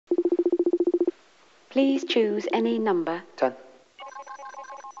Please choose any number. 10.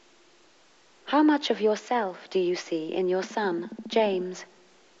 How much of yourself do you see in your son, James?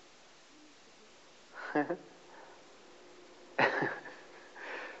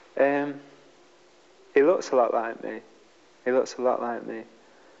 He looks a lot like me. He looks a lot like me.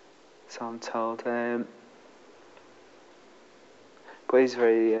 So I'm told. But he's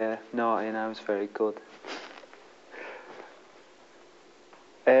very naughty and I was very good.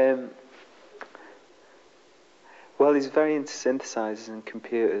 Well, he's very into synthesizers and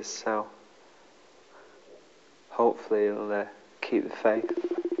computers, so hopefully he'll keep the faith.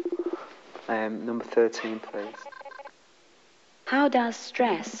 Number 13, please. How does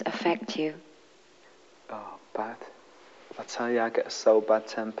stress affect you? Oh, bad. I tell you, I get so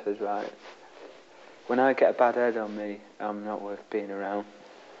bad-tempered, right? When I get a bad head on me, I'm not worth being around.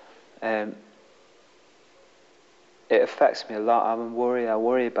 It affects me a lot. I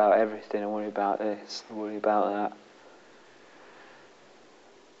worry about everything. I worry about this, I worry about that.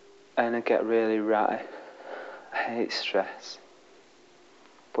 And I get really ratty. I hate stress.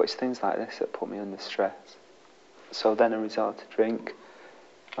 But it's things like this that put me under stress. So then I resort to drink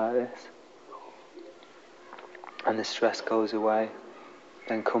like this. And the stress goes away,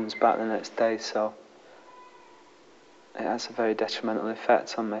 then comes back the next day, so it has a very detrimental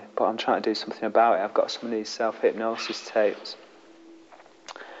effect on me. But I'm trying to do something about it. I've got some of these self-hypnosis tapes.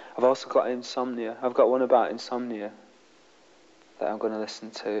 I've also got insomnia. I've got one about insomnia that I'm going to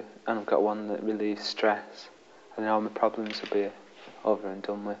listen to, and I've got one that relieves stress, and then all my problems will be over and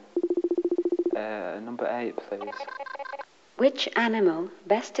done with. Number 8, please. Which animal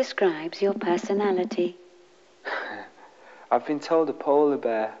best describes your personality? I've been told a polar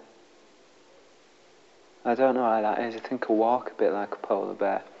bear. I don't know how that is. I think I walk a bit like a polar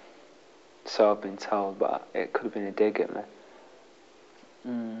bear. So I've been told, but it could have been a dig at me.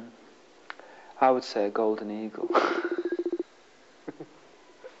 I would say a golden eagle.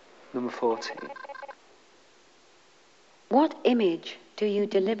 Number 14. What image do you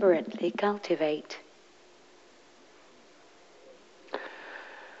deliberately cultivate?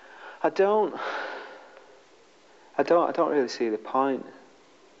 I don't really see the point.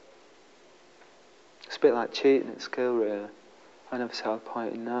 It's a bit like cheating at school, really. I never saw the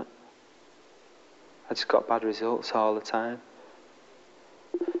point in that. I just got bad results all the time.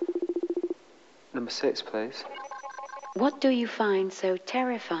 Number 6, please. What do you find so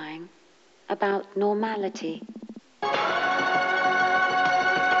terrifying about normality?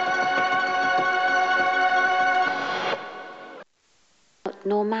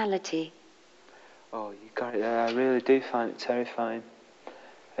 Normality. Oh, you got it there. I really do find it terrifying.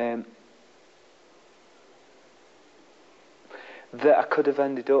 That I could have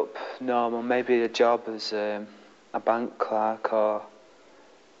ended up normal, maybe a job as a bank clerk, or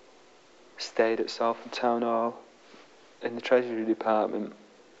stayed at Salford Town Hall in the Treasury Department.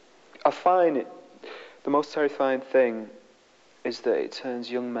 I find it, the most terrifying thing is that it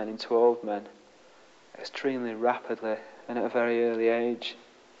turns young men into old men extremely rapidly and at a very early age,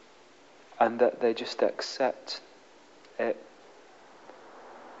 and that they just accept it.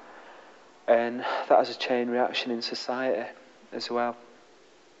 And that has a chain reaction in society as well,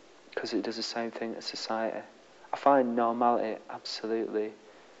 because it does the same thing to society. I find normality absolutely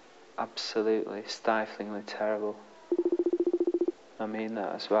stiflingly terrible. I mean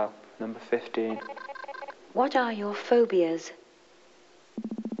that as well. Number 15. What are your phobias?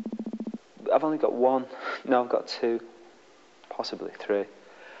 I've only got one. No, I've got 2. Possibly 3.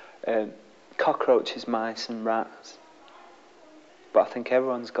 Cockroaches, mice and rats. But I think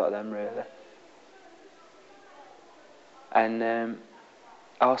everyone's got them, really. And I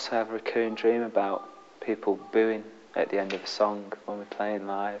also have a recurring dream about people booing at the end of a song when we're playing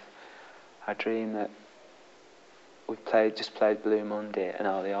live. I dream that we just played Blue Monday and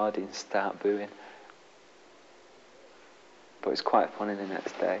all the audience start booing. But it's quite funny the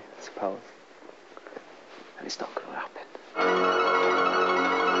next day, I suppose. And it's not going to happen.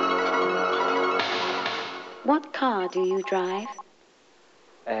 What car do you drive?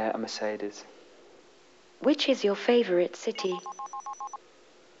 A Mercedes. Which is your favorite city?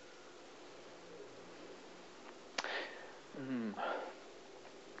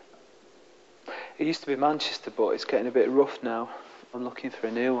 It used to be Manchester, but it's getting a bit rough now. I'm looking for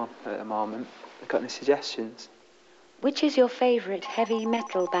a new one at the moment. Got any suggestions? Which is your favorite heavy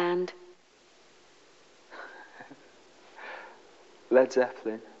metal band? Led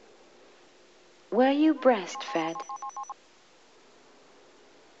Zeppelin. Were you breastfed?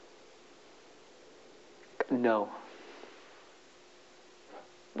 No.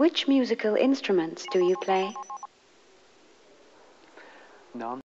 Which musical instruments do you play? None.